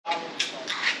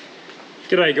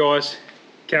G'day guys,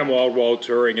 Cam Wild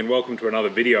Touring and welcome to another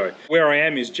video. Where I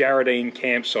am is Jarradine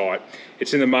campsite.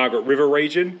 It's in the Margaret River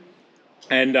region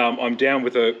and I'm down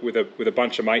with a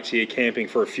bunch of mates here camping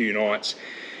for a few nights.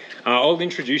 I'll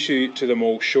introduce you to them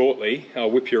all shortly. I'll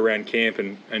whip you around camp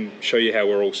and show you how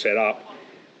we're all set up.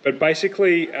 But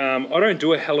basically, I don't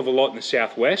do a hell of a lot in the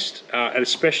southwest, and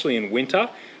especially in winter,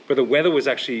 but the weather was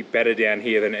actually better down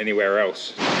here than anywhere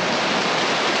else.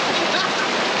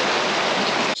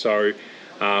 So,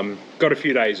 got a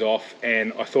few days off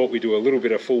and I thought we'd do a little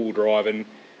bit of four-wheel driving,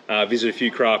 visit a few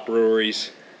craft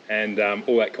breweries and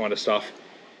all that kind of stuff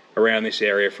around this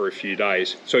area for a few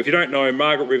days. So if you don't know,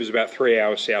 Margaret River is about 3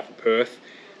 hours south of Perth,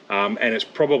 and it's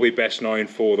probably best known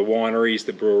for the wineries,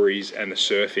 the breweries and the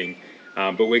surfing.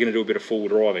 But we're going to do a bit of four-wheel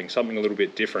driving, something a little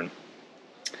bit different.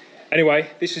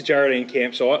 Anyway, this is Jarradine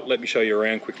campsite. Let me show you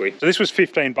around quickly. So this was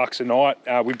 15 bucks a night.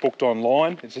 We booked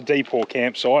online. It's a Depot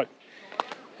campsite.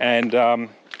 And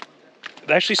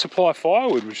they actually supply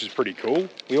firewood, which is pretty cool.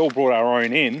 We all brought our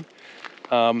own in,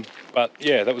 but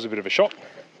yeah, that was a bit of a shock.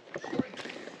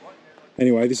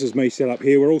 Anyway, this is me set up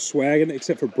here. We're all swagging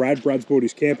except for Brad. Brad's brought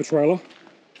his camper trailer.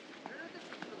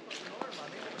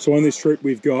 So on this trip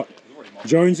we've got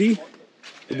Jonesy,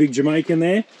 the big Jamaican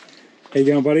there. How you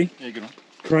going, buddy? Yeah, good one.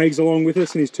 Craig's along with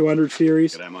us in his 200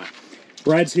 series. G'day, mate.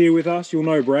 Brad's here with us. You'll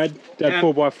know Brad, Dad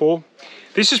 4x4.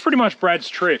 This is pretty much Brad's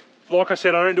trip. Like I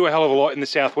said, I don't do a hell of a lot in the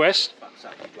southwest.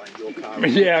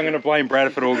 Yeah, I'm going to blame Brad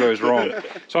if it all goes wrong.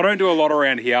 So I don't do a lot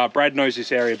around here. Brad knows this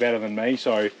area better than me,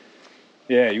 so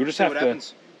yeah, you'll just have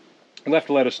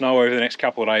to let us know over the next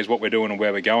couple of days what we're doing and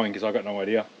where we're going, because I've got no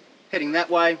idea. Heading that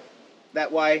way, yeah.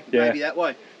 Maybe that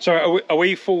way. So are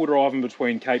we full driving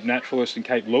between Cape Naturalist and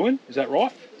Cape Lewin? Is that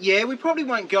right? Yeah, we probably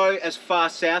won't go as far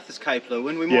south as Cape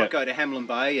Lewin. We might go to Hamlin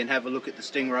Bay and have a look at the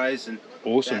stingrays and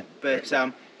awesome. That.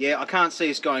 But yeah, I can't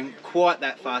see us going quite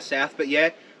that far south. But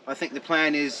yeah, I think the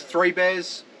plan is Three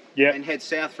Bears and head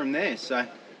south from there. So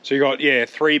you got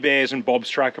Three Bears and Bob's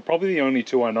Track are probably the only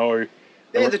two I know.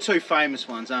 They're the two famous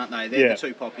ones, aren't they? They're the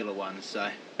two popular ones. So.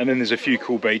 And then there's a few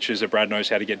cool beaches that Brad knows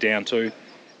how to get down to.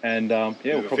 And yeah,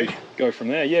 we'll probably go from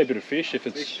there. Yeah, a bit of fish if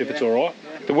it's all right.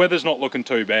 Yeah. The weather's not looking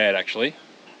too bad actually.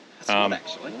 That's not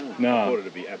actually. No. I thought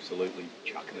it'd be absolutely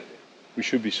chucking it there. We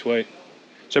should be sweet.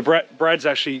 So Brad's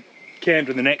actually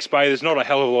camped in the next bay. There's not a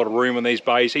hell of a lot of room in these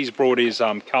bays. He's brought his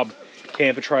Cub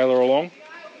camper trailer along.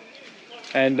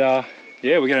 And yeah,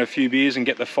 we're going to have a few beers and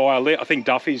get the fire lit. I think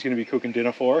Duffy's going to be cooking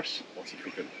dinner for us. What's he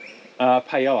cooking?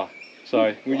 Paella.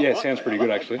 So yeah, sounds pretty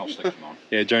good actually. I'll stick him on.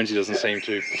 Yeah, Jonesy doesn't seem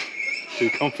too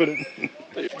confident.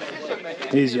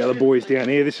 Here's the other boys down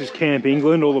here. This is Camp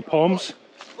England, all the Poms.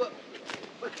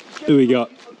 Who we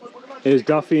got? There's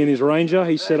Duffy and his Ranger.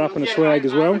 He's set up in a swag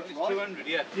as well.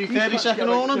 New 32nd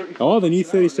awning. Oh, the new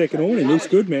 32nd awning. Looks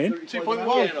good, man.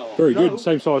 2.1. Very good.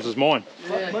 Same size as mine.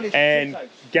 And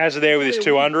Gaz there with his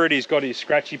 200. He's got his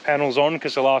scratchy panels on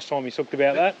because the last time he talked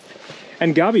about that.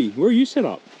 And Gubby, where are you set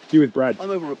up? You with Brad? I'm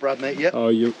over with Brad, mate. Yep. Oh,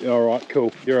 you all right?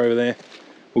 Cool. You're over there.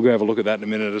 We'll go have a look at that in a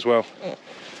minute as well.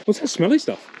 What's that smelly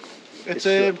stuff? It's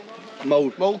a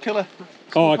mold killer.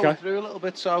 Oh, okay. Through a little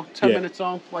bit, so 10 minutes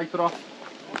on, wipe it off.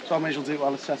 So I may as well do it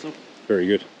while it's set up. Very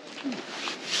good.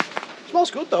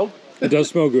 Smells good though. It does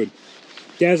smell good.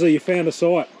 Gazza, you found a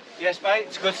site. Yes, mate.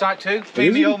 It's a good site too.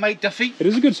 Being the old mate Duffy. It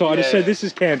is a good site. I just said this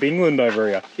is Camp England over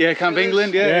here. Yeah, Camp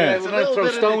England. Yeah. We're going to throw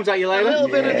stones at you later. A little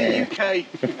bit of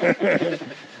the UK.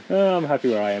 Oh, I'm happy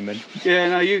where I am, man. Yeah,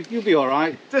 no, you'll be all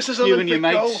right. This is you Olympic and your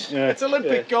mates. gold. Yeah. It's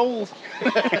Olympic gold.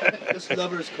 This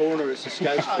Lover's Corner is a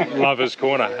scout. Lover's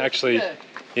Corner. Actually,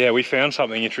 yeah, we found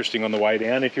something interesting on the way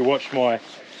down. If you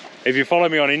follow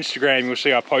me on Instagram, you'll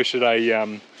see I posted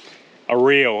a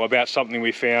reel about something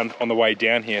we found on the way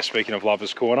down here. Speaking of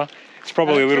Lover's Corner, it's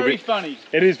probably a little bit funny.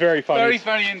 It is very funny. Very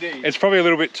funny indeed. It's probably a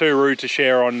little bit too rude to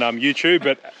share on YouTube,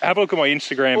 but have a look at my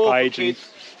Instagram page and.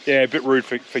 Yeah, a bit rude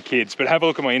for kids, but have a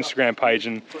look at my Instagram page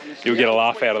and you'll get a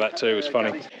laugh out of that too. It's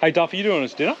funny. Hey Duff, are you doing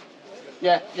us dinner?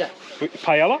 Yeah.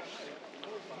 Paella?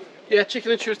 Yeah,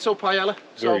 chicken and chorizo paella.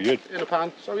 Very good. In a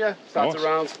pan. So yeah, starts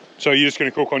around. So you're just going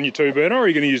to cook on your 2-burner or are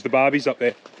you going to use the Barbies up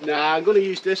there? Nah, I'm going to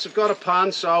use this. I've got a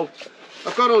pan, so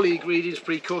I've got all the ingredients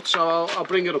pre-cut, so I'll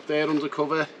bring it up there under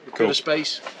cover, a bit of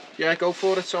space. Yeah, go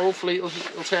for it. So hopefully it'll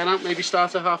turn out. Maybe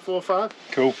start at 4:30, 5.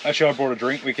 Cool. Actually, I brought a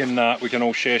drink. We can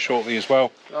all share shortly as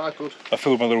well. Ah, good. I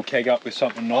filled my little keg up with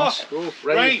something nice. Oh,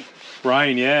 cool.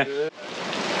 Rain, yeah. Oh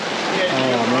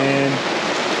man.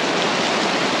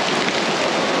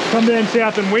 Come down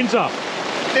south in winter.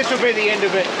 This will be the end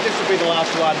of it. This will be the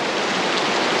last one.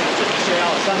 Just a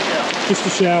shower, sun shower. Just a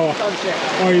shower. Sun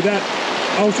shower. Oh, that.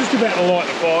 I was just about to light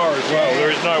the fire as well. There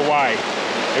is no way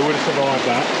it would have survived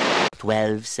that.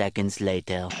 12 seconds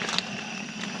later.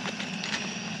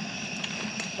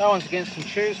 No one's against some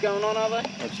chews going on, are they?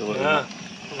 Absolutely. Yeah.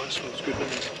 Oh, that smells good,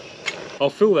 doesn't it? I'll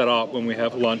fill that up when we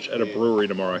have lunch at a brewery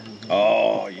tomorrow.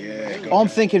 Oh, yeah. I'm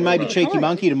thinking maybe Cheeky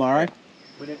Monkey tomorrow.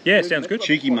 Yeah, sounds good.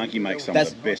 Cheeky Monkey makes some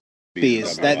That's of the best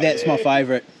beers. I've ever had. That's my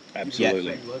favourite.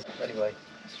 Absolutely. Anyway,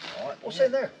 what's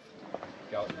in there?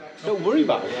 Don't worry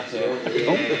about it.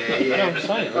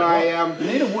 I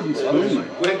need a wooden spoon.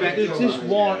 Is this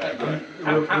one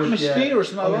atmosphere or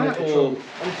something like that? Or?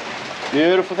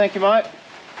 Beautiful, thank you, mate.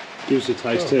 Give us a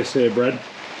taste test there, Brad.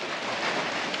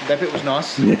 That bit was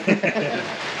nice.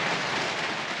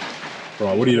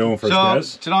 Right, what are you doing for us,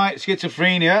 guys? Tonight,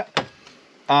 schizophrenia,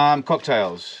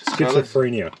 cocktails.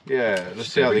 Schizophrenia. Yeah, let's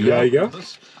see how they go. Jaeger.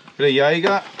 Bit of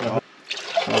Jaeger.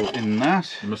 So in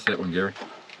that. You missed that one, Gary.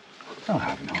 I'll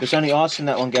have enough. There's only ice in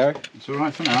that one, Gary. It's all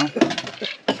right for now.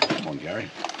 Come on,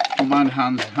 Gary. Don't mind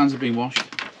hands. Hands have been washed.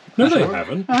 No, they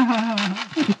haven't.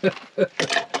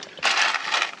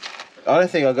 I don't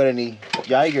think I got any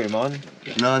Jaeger in mine.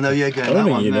 No, you're going I don't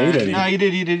think you need any. No, you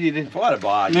did. Quite a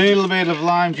bar. A little bit of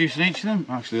lime juice in each of them.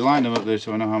 Actually, lined them up there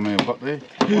so I know how many I've got there.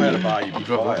 Quite a bar, you'd be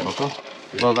Drop that fired.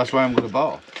 fucker. Well, that's why I'm going to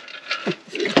bar.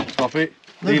 Stop it.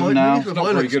 No, Leave mate, them now. it's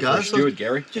Not very good for a steward,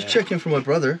 Gary. Just checking for my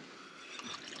brother.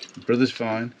 Brother's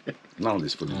fine. None of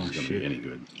this footage is going to be any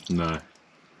good. No.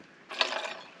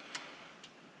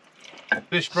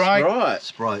 This Sprite. Right.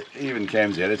 Sprite. Even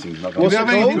Cam's editing's not Do going we to have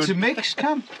be anything good. to mix,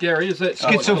 Cam? Gary, is that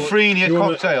Schizophrenia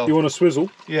cocktail. You want a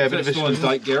swizzle? Yeah, Is but that still in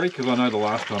date, Gary? Because I know the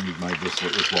last time you made this,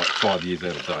 it was like 5 years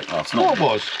out of date. Oh, it's What not.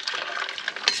 was?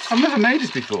 I've never made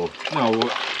this before. No,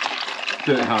 well,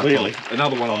 Dirty Hard Really? Toddy.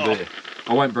 Another one on there.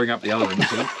 I won't bring up the other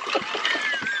incident.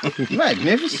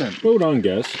 Magnificent. Well done,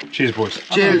 guys. Cheers, boys.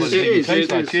 Cheers. Cheers.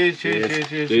 Cheers.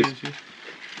 Cheers.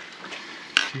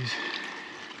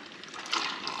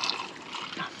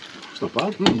 It's not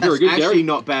bad. That's Very good, actually Gary.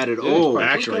 not bad at all.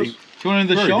 Actually, Do you want in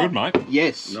the Very shop? good, mate.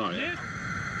 Yes. no.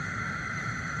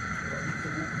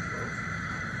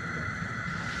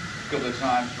 Couple of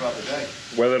times throughout the day.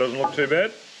 Weather doesn't look too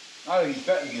bad. I think it's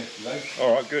better than yesterday.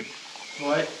 All right, good.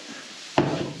 Right.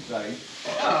 Say.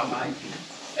 Oh, mate.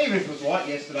 Even if it was white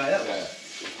yesterday, that was...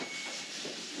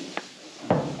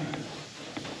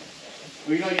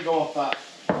 Well, you know you go off that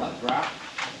graph.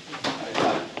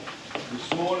 The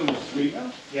smaller the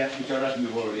streamer, Yeah. which I reckon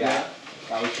we've already had.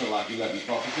 That was for like 11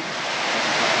 properties.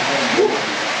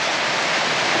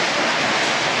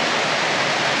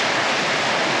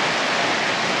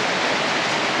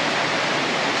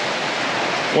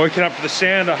 Woken up to the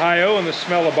sound of hail and the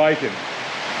smell of bacon.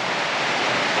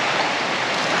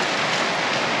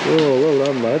 Oh, well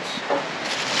done, lads.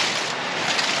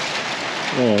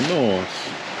 Oh, nice.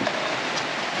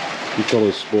 You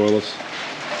fellas spoil us.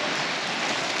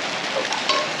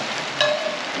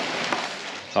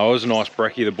 Oh, it was a nice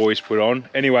brekkie the boys put on.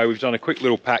 Anyway, we've done a quick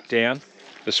little pack down.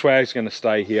 The swag's going to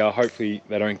stay here. Hopefully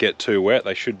they don't get too wet.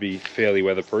 They should be fairly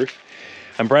weatherproof.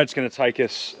 And Brad's going to take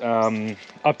us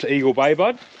up to Eagle Bay,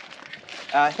 bud.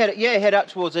 Head up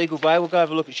towards Eagle Bay. We'll go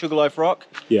have a look at Sugarloaf Rock.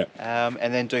 Yeah.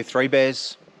 And then do Three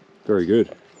Bears. Very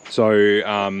good. So,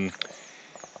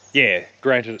 yeah,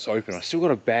 granted it's open. I still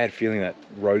got a bad feeling that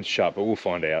road's shut, but we'll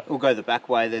find out. We'll go the back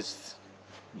way. There's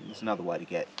another way to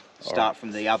get. Start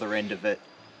from the other end of it.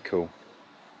 Cool.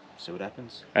 See what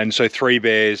happens. And so Three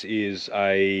Bears is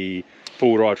a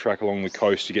full ride track along the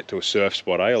coast to get to a surf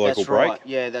spot, eh? A local That's break. right.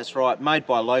 Yeah, that's right. Made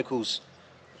by locals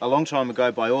a long time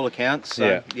ago by all accounts.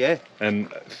 So, yeah.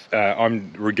 And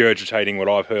I'm regurgitating what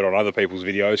I've heard on other people's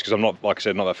videos because I'm not, like I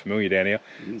said, not that familiar down here.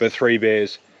 But Three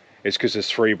Bears is because there's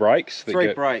 3 breaks. That Three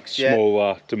get breaks, yeah.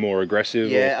 smaller to more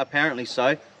aggressive. Yeah, apparently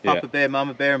so. Yeah. Papa bear,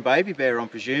 mama bear, and baby bear, I'm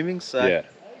presuming. So. Yeah.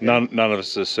 None of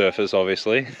us are surfers,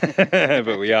 obviously,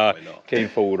 but we are keen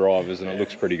four-wheel drivers, and it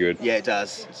looks pretty good. Yeah, it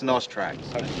does. It's a nice track.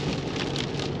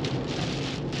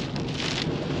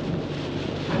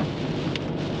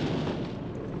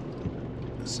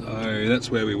 So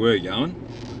that's where we were going.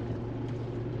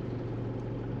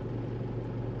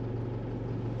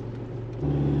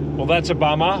 Well, that's a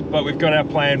bummer, but we've got our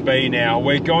plan B now.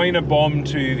 We're going to bomb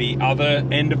to the other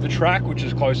end of the track, which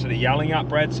is close to the Yelling Up,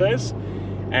 Brad says.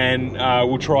 And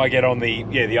we'll try get on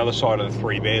the other side of the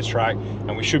Three Bears track,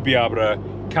 and we should be able to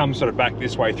come sort of back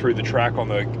this way through the track on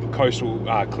the coastal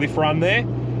cliff run there,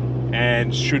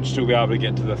 and should still be able to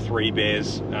get to the Three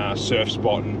Bears surf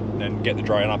spot and get the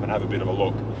drone up and have a bit of a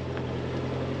look.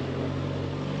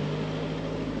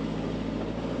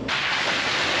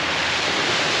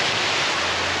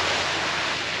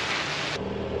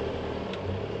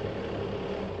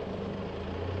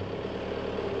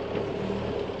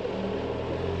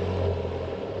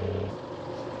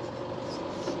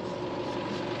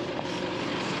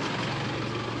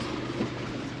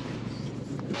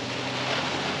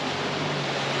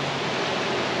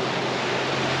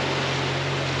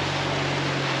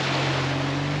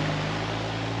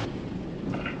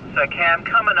 So Cam,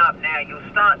 coming up now, you'll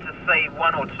start to see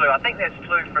one or two, I think there's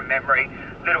two from memory,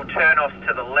 little turn-offs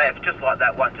to the left, just like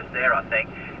that one just there, I think.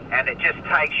 And it just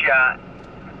takes you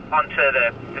onto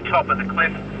the top of the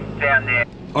cliff down there.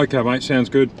 Okay, mate, sounds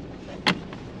good.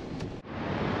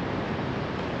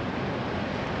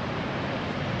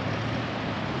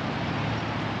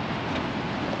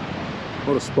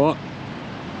 What a spot.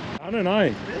 I don't know.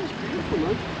 Yeah, it's beautiful,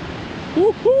 man.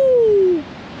 Woohoo!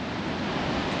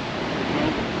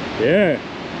 Yeah.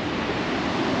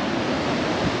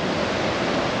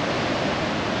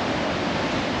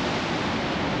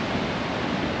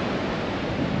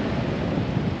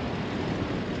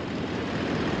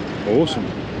 Awesome.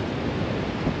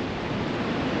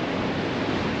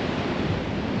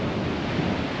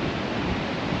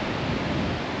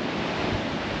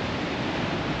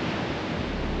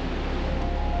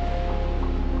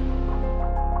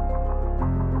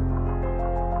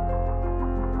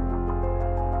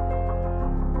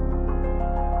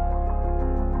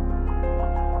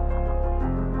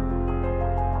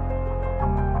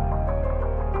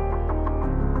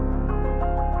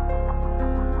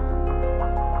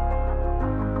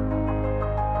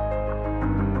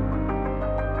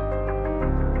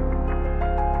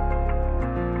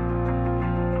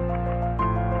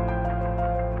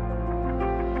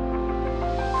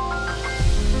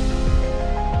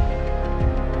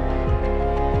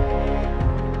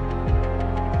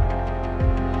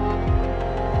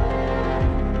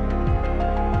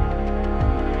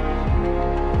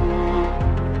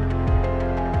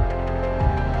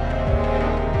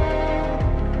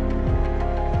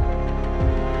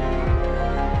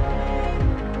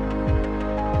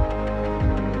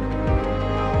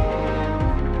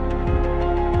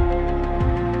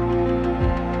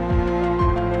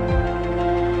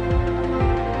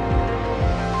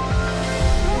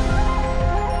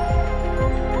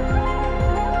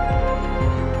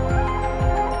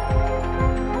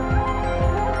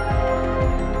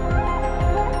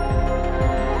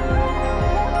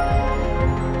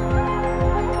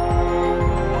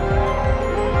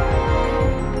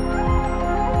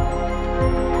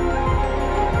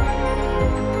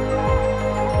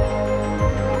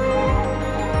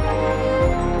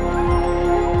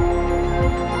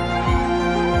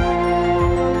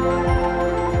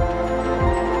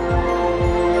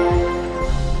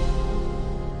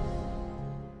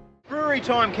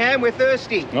 Time, Cam, we're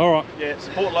thirsty. All right. Yeah,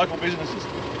 support local businesses.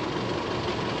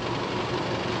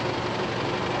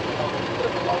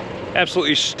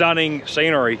 Absolutely stunning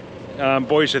scenery.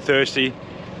 Boys are thirsty.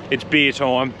 It's beer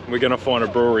time. We're going to find a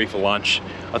brewery for lunch.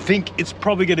 I think it's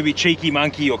probably going to be Cheeky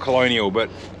Monkey or Colonial, but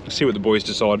let's see what the boys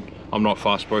decide. I'm not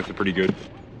fussed, both are pretty good.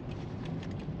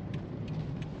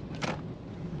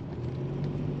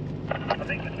 I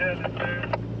think the turn is through.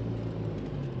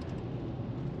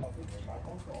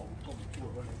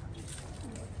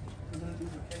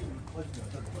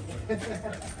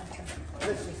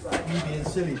 You being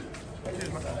silly.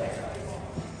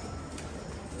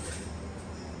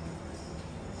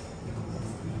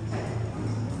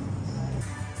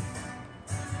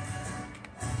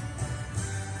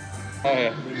 Oh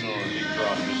yeah.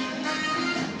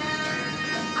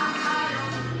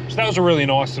 So that was a really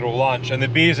nice little lunch, and the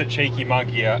beers at Cheeky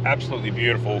Monkey are absolutely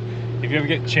beautiful. If you ever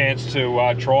get a chance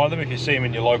to try them, if you see them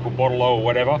in your local bottle-o or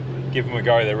whatever, give them a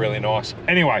go, they're really nice.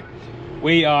 Anyway,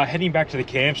 we are heading back to the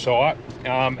campsite,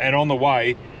 and on the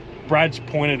way, Brad's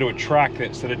pointed to a track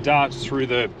that sort of darts through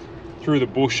the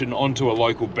bush and onto a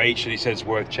local beach that he says is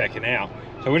worth checking out.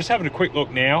 So we're just having a quick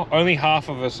look now. Only half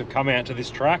of us have come out to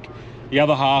this track. The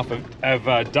other half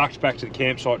have ducked back to the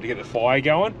campsite to get the fire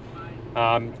going,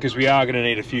 because we are going to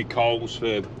need a few coals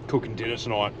for cooking dinner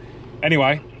tonight.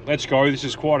 Anyway, let's go. This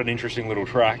is quite an interesting little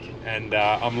track, and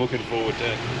I'm looking forward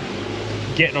to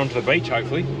getting onto the beach,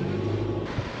 hopefully.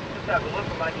 Just have a look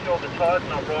and make sure the tide's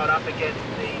not right up against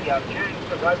the dunes,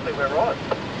 but hopefully we're right.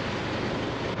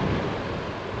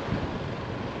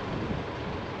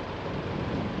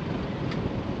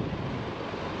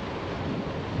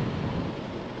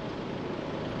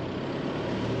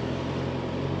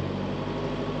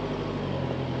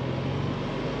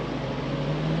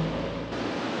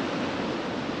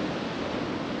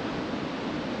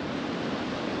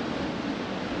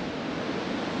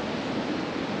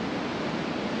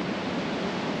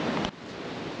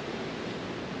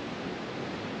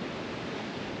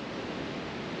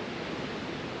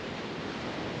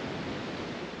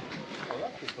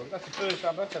 That's the first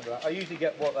time I've had that. I usually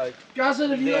get what they... Gazza,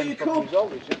 have you got your cup?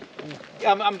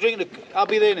 Yeah, I'm drinking I'll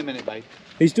be there in a minute, mate.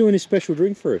 He's doing his special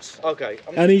drink for us. Okay.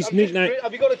 And his nickname...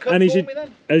 Have you got a cup and for me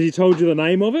then? Has he told you the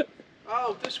name of it?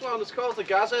 Oh, this one is called the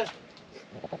Gazza.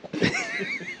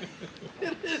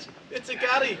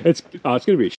 Gary. It's going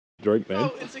to be a drink, man.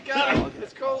 No, it's a Gary.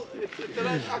 It's called,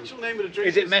 the actual name of the drink.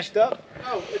 Is it messed up?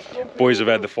 No, it's Grumpy Boys have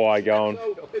Old had the fire going,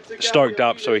 Man. No, it's a Gary stoked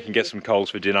up every so we day. can get some coals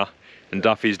for dinner, and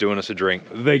Duffy's doing us a drink.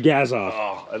 The Gazza.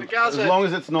 Oh, The Gaza. as long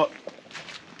as it's not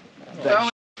that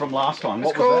from last time.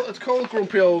 What was It's called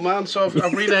Grumpy Old Man, so I've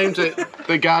renamed it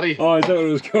the Gary. Oh, is that what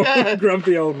it was called? Yeah.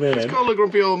 Grumpy old man. It's called the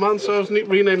Grumpy Old Man, so I've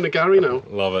renamed the Gary now.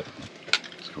 Love it.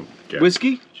 that?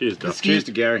 Whiskey? Cheers, Duff. Cheers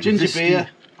to Gary. Ginger beer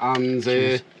and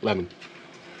lemon.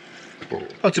 Oh,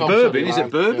 it's a bourbon. Is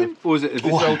it bourbon? Or is it? It's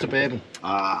out of bourbon.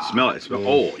 Ah, smell it.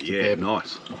 Oh, yeah,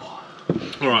 nice.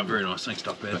 All right, very nice. Thanks,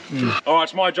 Duff, man. All right,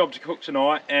 it's my job to cook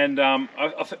tonight, and I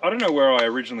don't know where I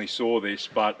originally saw this,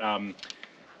 but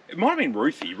it might have been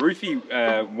Ruthie. Ruthie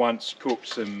once cooked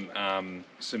some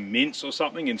mince or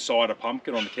something inside a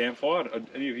pumpkin on the campfire. Did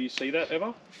any of you see that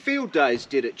ever? Field Days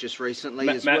did it just recently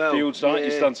as Matt well. Field's done it.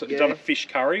 He's done a fish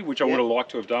curry, which I Yeah. would have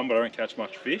liked to have done, but I don't catch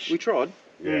much fish. We tried.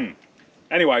 Yeah.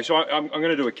 Anyway, so I'm going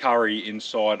to do a curry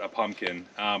inside a pumpkin.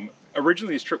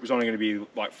 Originally, this trip was only going to be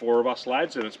like 4 of us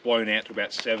lads, and it's blown out to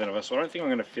about 7 of us. So I don't think I'm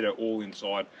going to fit it all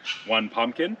inside one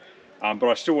pumpkin, but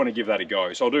I still want to give that a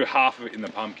go. So I'll do half of it in the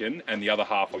pumpkin, and the other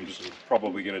half I'm just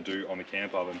probably going to do on the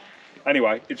camp oven.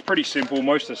 Anyway, it's pretty simple.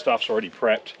 Most of the stuff's already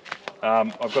prepped.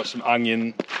 I've got some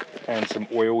onion and some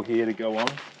oil here to go on.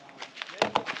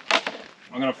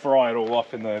 I'm going to fry it all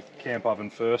off in the camp oven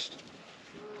first,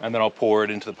 and then I'll pour it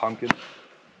into the pumpkin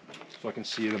so I can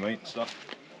sear the meat and stuff.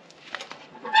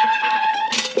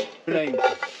 Names.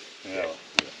 Yeah,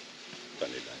 don't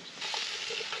need names.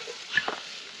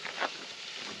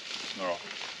 All right.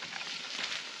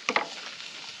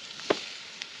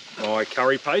 My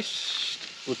curry paste.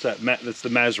 What's that? That's the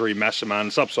Masri Massaman.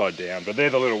 It's upside down, but they're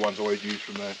the little ones I always use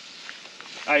from the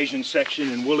Asian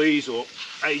section in Woolies or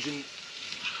Asian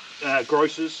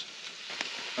grocers.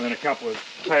 And then a couple of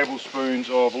tablespoons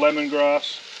of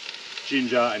lemongrass,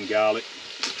 ginger and garlic.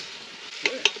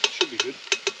 Yeah, should be good.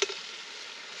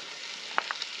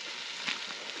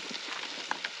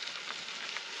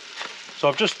 So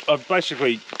I've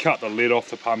basically cut the lid off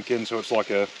the pumpkin, so it's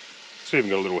like it's even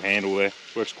got a little handle there.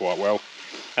 Works quite well.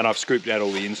 And I've scooped out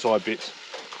all the inside bits,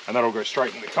 and that'll go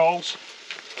straight in the coals.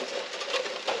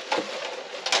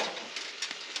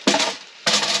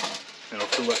 And I'll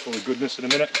fill that full of goodness in a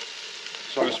minute.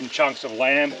 So some chunks of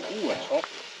lamb. Ooh, that's hot.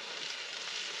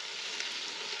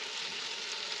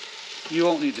 You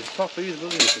won't need the top either,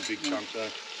 will you? Some big chunks though.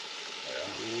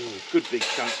 Good big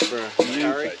chunks for a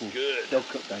curry. Good. They'll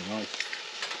cook that nice.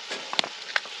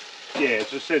 Yeah,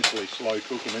 it's essentially slow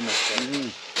cooking, isn't it? So.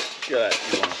 Yeah,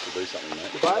 you want us to do something,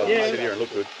 mate. Yeah. Sit here and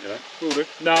look good, you know. Will do.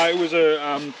 No,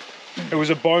 it was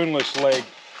a boneless leg,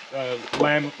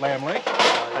 lamb leg,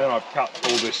 and then I've cut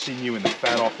all the sinew and the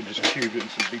fat off and just cubed it in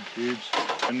some big cubes.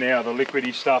 And now the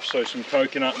liquidy stuff, so some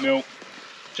coconut milk,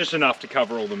 just enough to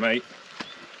cover all the meat.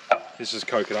 This is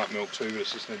coconut milk too, but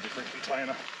it's just in a different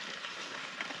container.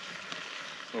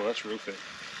 Oh, that's real thick.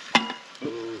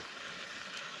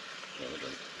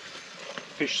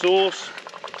 Fish sauce.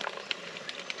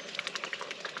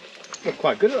 You're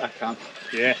quite good at that, Cam.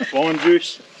 Yeah, lime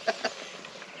juice.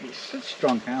 It's such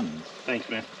strong hands. Thanks,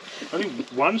 man. I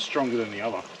think one's stronger than the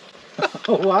other.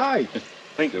 Oh, why? I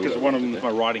think because one of them is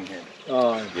my writing hand.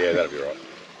 Oh, Yeah, that'll be right.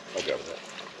 I'll go with that.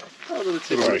 oh, A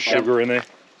little bit of sugar in there.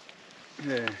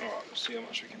 yeah. Alright, let's see how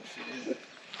much we can fit in.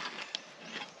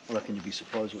 I reckon you'd be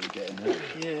surprised what you get in there.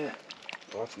 Yeah.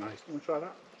 Oh, that's nice. Want to try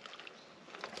that?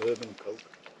 Bourbon, Coke.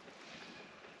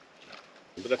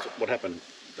 But that's what happened.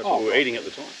 That's Oh. what we were eating at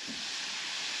the time.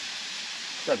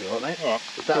 That'd be alright, mate. Alright.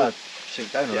 That'll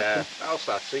sink down, I Yeah, reckon. I'll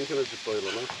start sinking as you boil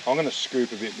them up. I'm going to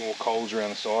scoop a bit more coals around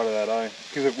the side of that, eh?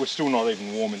 Because we're still not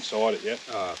even warm inside it yet.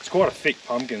 It's quite a thick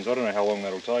pumpkin, so I don't know how long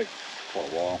that'll take.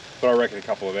 Quite a while. But I reckon a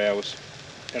couple of hours.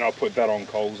 And I'll put that on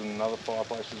coals in another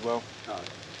fireplace as well.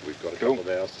 We've got a Cool.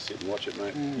 couple of hours to sit and watch it,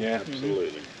 mate. Yeah.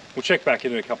 Absolutely. We'll check back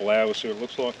in a couple of hours, see what it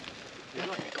looks like.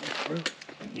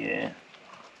 Yeah.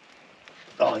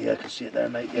 Oh, yeah, I can see it there,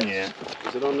 mate. Yes. Yeah.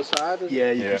 Is it on the side?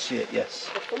 Yeah, you Yeah. can see it, yes.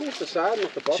 Come off the side,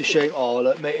 not the It's bottom. a shame. Oh,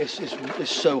 look, mate, it's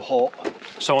so hot.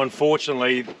 So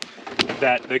unfortunately,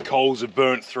 that the coals have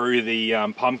burnt through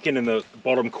the pumpkin in the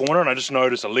bottom corner, and I just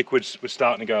noticed the liquids were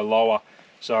starting to go lower.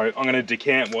 So I'm going to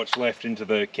decant what's left into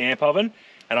the camp oven,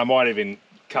 and I might even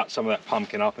cut some of that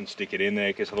pumpkin up and stick it in there,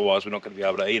 because otherwise we're not going to be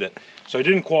able to eat it. So it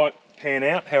didn't quite pan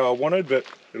out how I wanted, but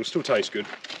it'll still taste good.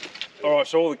 All right,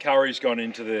 so all the curry's gone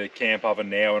into the camp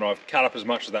oven now, and I've cut up as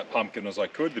much of that pumpkin as I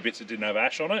could, the bits that didn't have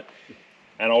ash on it,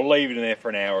 and I'll leave it in there for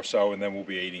an hour or so, and then we'll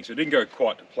be eating. So it didn't go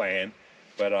quite to plan,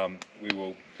 but we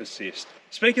will persist.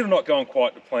 Speaking of not going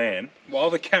quite to plan,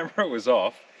 while the camera was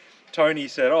off, Tony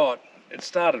said, oh, it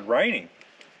started raining.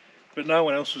 but no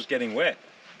one else was getting wet.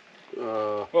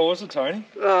 What was it, Tony?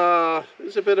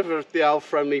 It's a bit of the old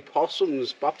friendly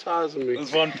possums baptising me.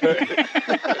 There's one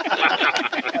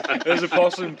there's a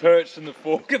possum perched in the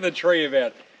fork of the tree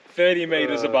about 30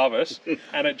 metres above us,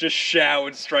 and it just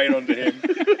showered straight onto him.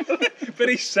 But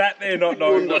he sat there not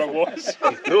knowing what it was.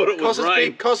 I thought it was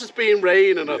rain. Because it's been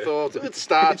rain, and I thought it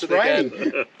started again.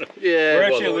 Yeah, we're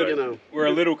actually we're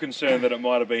a little concerned that it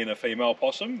might have been a female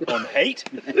possum on heat,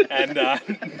 and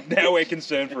now we're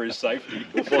concerned for his safety.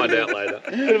 We'll find out later.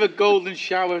 Bit of a golden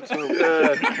shower too.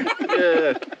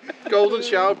 Yeah, golden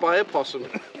shower by a possum.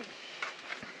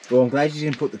 Well, I'm glad you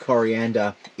didn't put the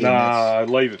coriander in. Nah,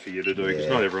 leave it for you to do, because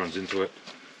not everyone's into it.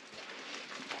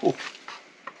 Oh.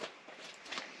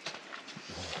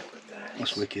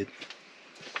 That's wicked.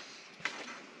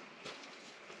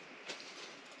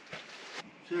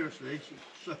 Seriously, it's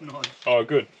so nice. Oh,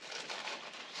 good.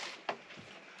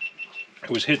 It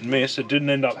was hit and miss. It didn't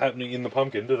end up happening in the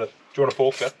pumpkin, did it? Do you want a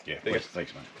fork, Beth? Yeah, there you go.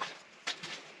 thanks, mate.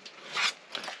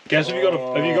 Gaz, have you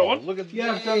got one? Look at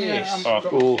I've done Yes. that.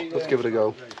 Oh, let's give it a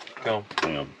go. Go on.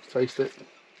 Hang on. Taste it.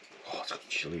 Oh, it's got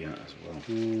chili in it as well.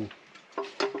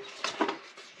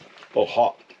 Oh,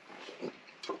 hot.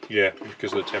 Yeah,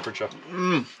 because of the temperature.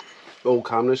 Oh,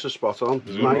 calmness is spot on.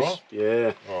 Is it Nice. right?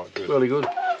 Yeah. All right, good. Really good.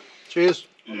 Cheers.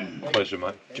 Pleasure,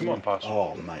 mate. Do you mind passing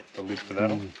Oh, mate. the lid for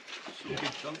that on?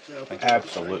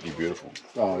 Absolutely beautiful.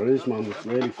 Oh, it is, man. It's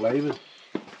really flavoured.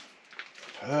 Top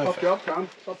Perfect. job, Cam.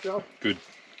 Top job. Good.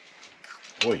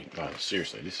 Boy, no,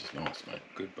 seriously, this is nice, mate.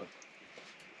 Good, bud.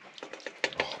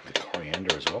 Oh, the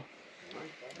coriander as well.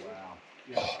 Wow.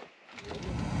 Yeah.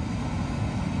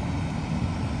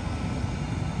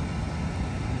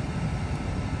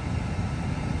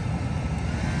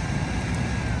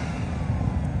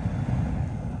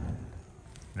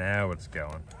 Now it's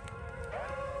going.